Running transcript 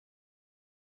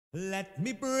Let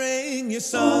me bring you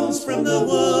songs from the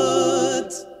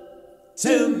woods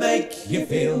to make you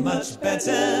feel much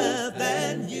better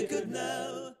than you could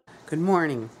know. Good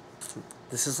morning.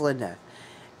 This is Linda,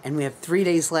 and we have 3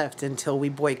 days left until we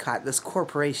boycott this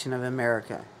corporation of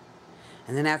America.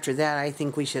 And then after that, I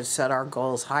think we should set our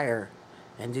goals higher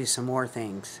and do some more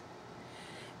things.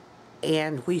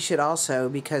 And we should also,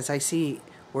 because I see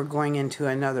we're going into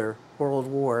another world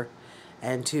war,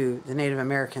 and to the Native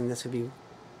American, this would be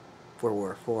World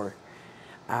War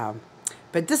IV.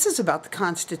 But this is about the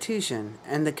Constitution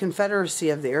and the Confederacy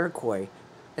of the Iroquois,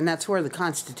 and that's where the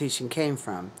Constitution came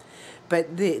from.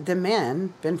 But the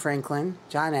men, Ben Franklin,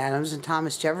 John Adams, and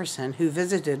Thomas Jefferson, who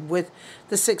visited with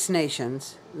the Six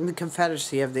Nations and the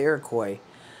Confederacy of the Iroquois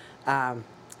to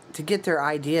get their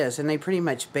ideas, and they pretty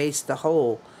much based the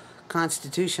whole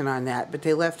Constitution on that, but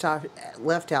they left out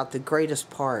the greatest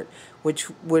part, which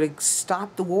would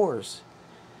stop the wars.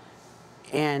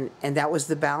 And that was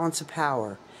the balance of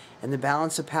power, and the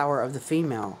balance of power of the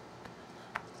female.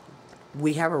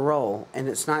 We have a role, and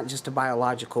it's not just a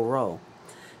biological role.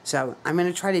 So I'm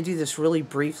going to try to do this really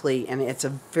briefly, and it's a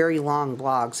very long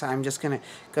blog, so I'm just going to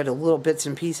go to little bits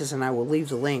and pieces, and I will leave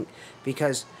the link,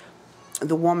 because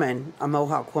the woman, a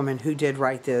Mohawk woman who did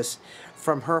write this,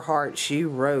 from her heart, she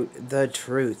wrote the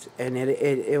truth, and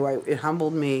it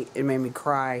humbled me. It made me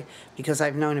cry, because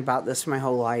I've known about this my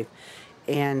whole life.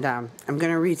 And I'm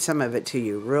going to read some of it to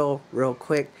you real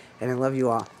quick, and I love you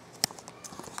all.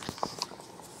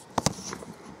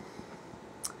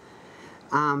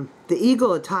 The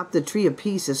eagle atop the tree of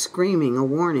peace is screaming a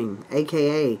warning,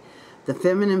 a.k.a. the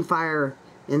feminine fire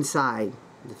inside.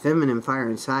 The feminine fire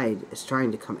inside is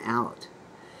trying to come out.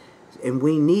 And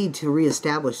we need to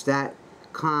reestablish that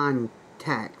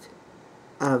contact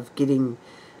of getting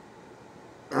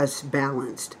us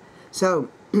balanced. So,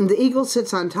 the eagle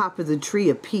sits on top of the tree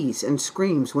of peace and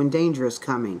screams when danger is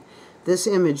coming. This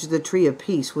image, the tree of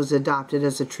peace, was adopted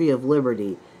as a tree of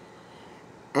liberty,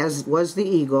 as was the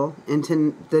eagle,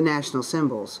 into the national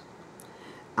symbols.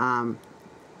 The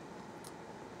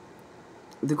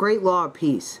great law of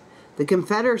peace. The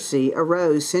Confederacy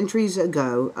arose centuries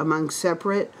ago among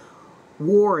separate,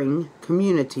 warring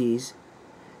communities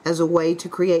as a way to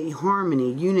create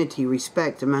harmony, unity,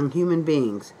 respect among human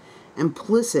beings.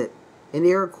 Implicit in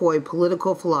Iroquois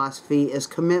political philosophy is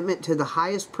commitment to the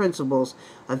highest principles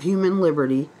of human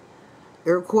liberty.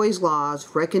 Iroquois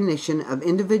laws' recognition of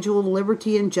individual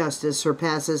liberty and justice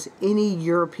surpasses any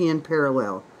European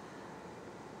parallel.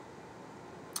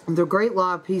 The great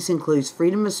law of peace includes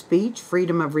freedom of speech,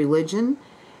 freedom of religion,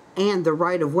 and the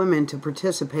right of women to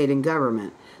participate in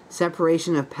government,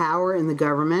 separation of power in the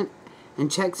government, and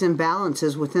checks and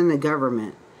balances within the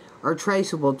government are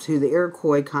traceable to the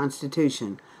Iroquois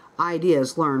Constitution,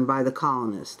 ideas learned by the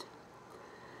colonist.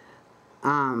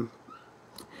 And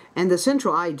the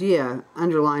central idea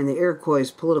underlying the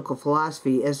Iroquois' political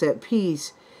philosophy is that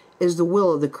peace is the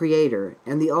will of the Creator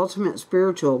and the ultimate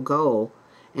spiritual goal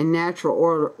and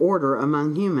natural order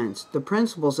among humans. The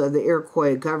principles of the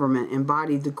Iroquois government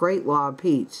embodied the great law of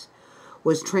peace,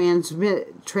 was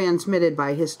transmitted by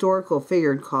a historical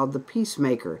figure called the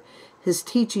Peacemaker. His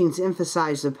teachings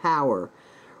emphasized the power,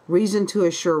 reason to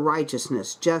assure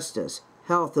righteousness, justice,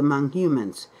 health among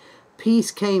humans. Peace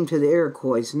came to the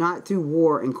Iroquois not through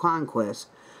war and conquest,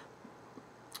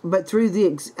 but through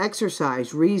the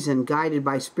exercise, reason guided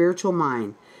by spiritual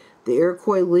mind. The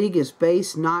Iroquois League is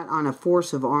based not on a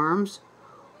force of arms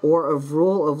or of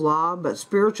rule of law, but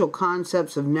spiritual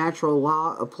concepts of natural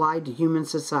law applied to human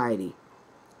society.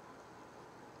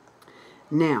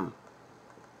 Now,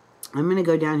 I'm going to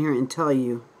go down here and tell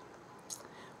you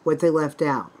what they left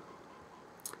out.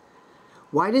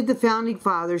 Why did the Founding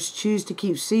Fathers choose to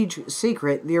keep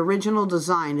secret the original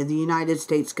design of the United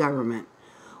States government?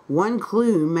 One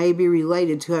clue may be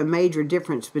related to a major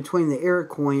difference between the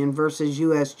Iroquois versus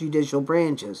U.S. judicial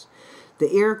branches.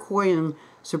 The Iroquois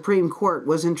Supreme Court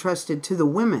was entrusted to the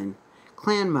women,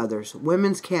 clan mothers.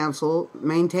 Women's Council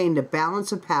maintained a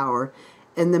balance of power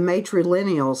in the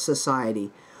matrilineal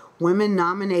society. Women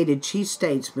nominated chief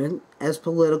statesmen as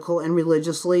political and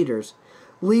religious leaders,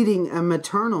 leading a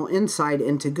maternal insight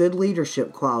into good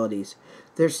leadership qualities.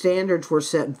 Their standards were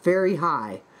set very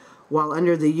high. While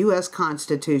under the U.S.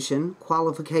 Constitution,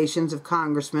 qualifications of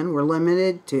congressmen were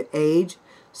limited to age,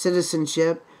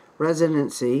 citizenship,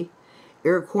 residency,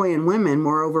 Iroquoian women,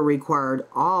 moreover, required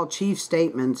all chief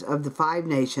statements of the Five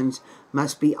Nations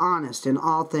must be honest in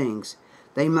all things.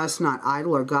 They must not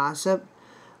idle or gossip,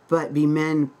 but be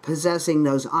men possessing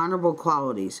those honorable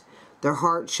qualities. Their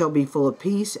hearts shall be full of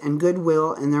peace and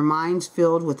goodwill, and their minds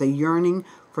filled with a yearning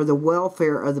for the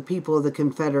welfare of the people of the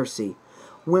Confederacy.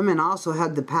 Women also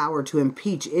had the power to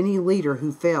impeach any leader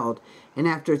who failed, and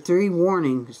after 3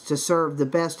 warnings to serve the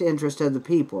best interest of the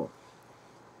people.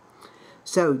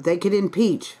 So they could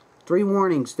impeach. 3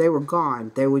 warnings, they were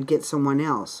gone. They would get someone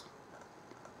else.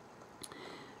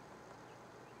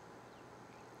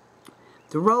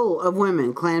 The role of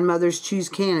women. Clan mothers choose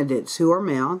candidates who are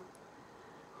male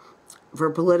for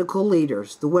political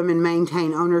leaders. The women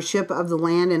maintain ownership of the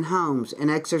land and homes and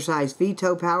exercise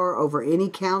veto power over any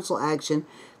council action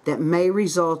that may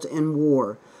result in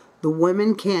war. The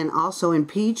women can also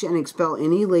impeach and expel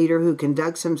any leader who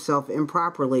conducts himself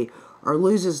improperly or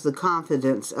loses the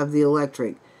confidence of the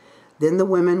electorate. Then the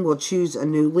women will choose a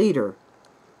new leader.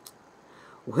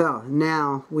 Well,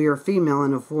 now we are female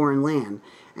in a foreign land,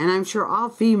 and I'm sure all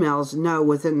females know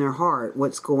within their heart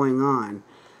what's going on.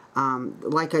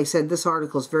 Like I said, this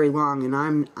article is very long,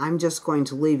 and I'm just going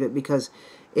to leave it because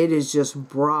it is just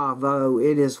bravo.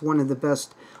 It is one of the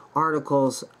best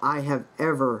articles I have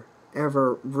ever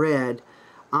read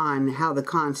on how the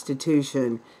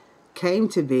Constitution came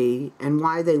to be and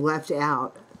why they left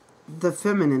out the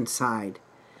feminine side.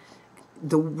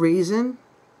 The reason?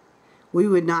 We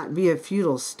would not be a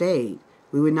feudal state.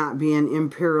 We would not be an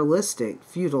imperialistic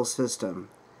feudal system.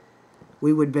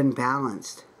 We would have been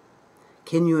balanced.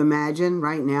 Can you imagine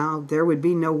right now? There would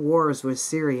be no wars with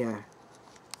Syria.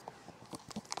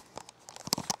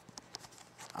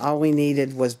 All we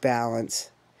needed was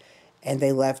balance. And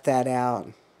they left that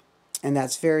out. And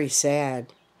that's very sad.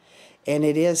 And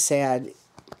it is sad.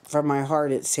 From my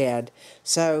heart, it's sad.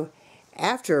 So,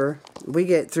 after we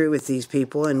get through with these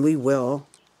people, and we will,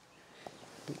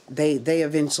 they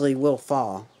eventually will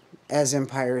fall, as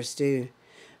empires do.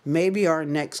 Maybe our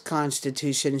next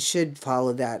constitution should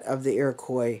follow that of the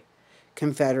Iroquois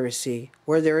Confederacy,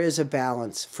 where there is a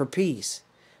balance for peace,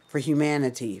 for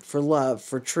humanity, for love,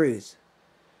 for truth,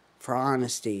 for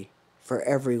honesty, for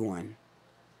everyone.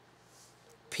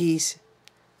 Peace,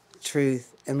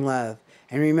 truth, and love.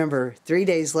 And remember, 3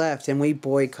 days left and we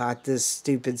boycott this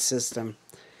stupid system.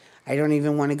 I don't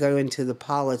even want to go into the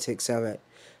politics of it,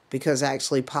 because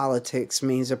actually politics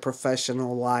means a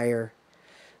professional liar.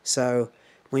 So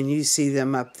when you see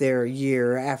them up there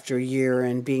year after year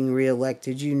and being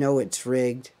reelected, you know it's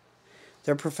rigged.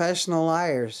 They're professional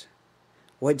liars.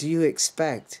 What do you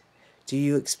expect? Do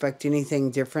you expect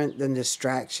anything different than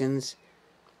distractions?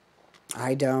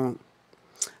 I don't.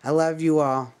 I love you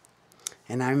all,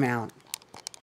 and I'm out.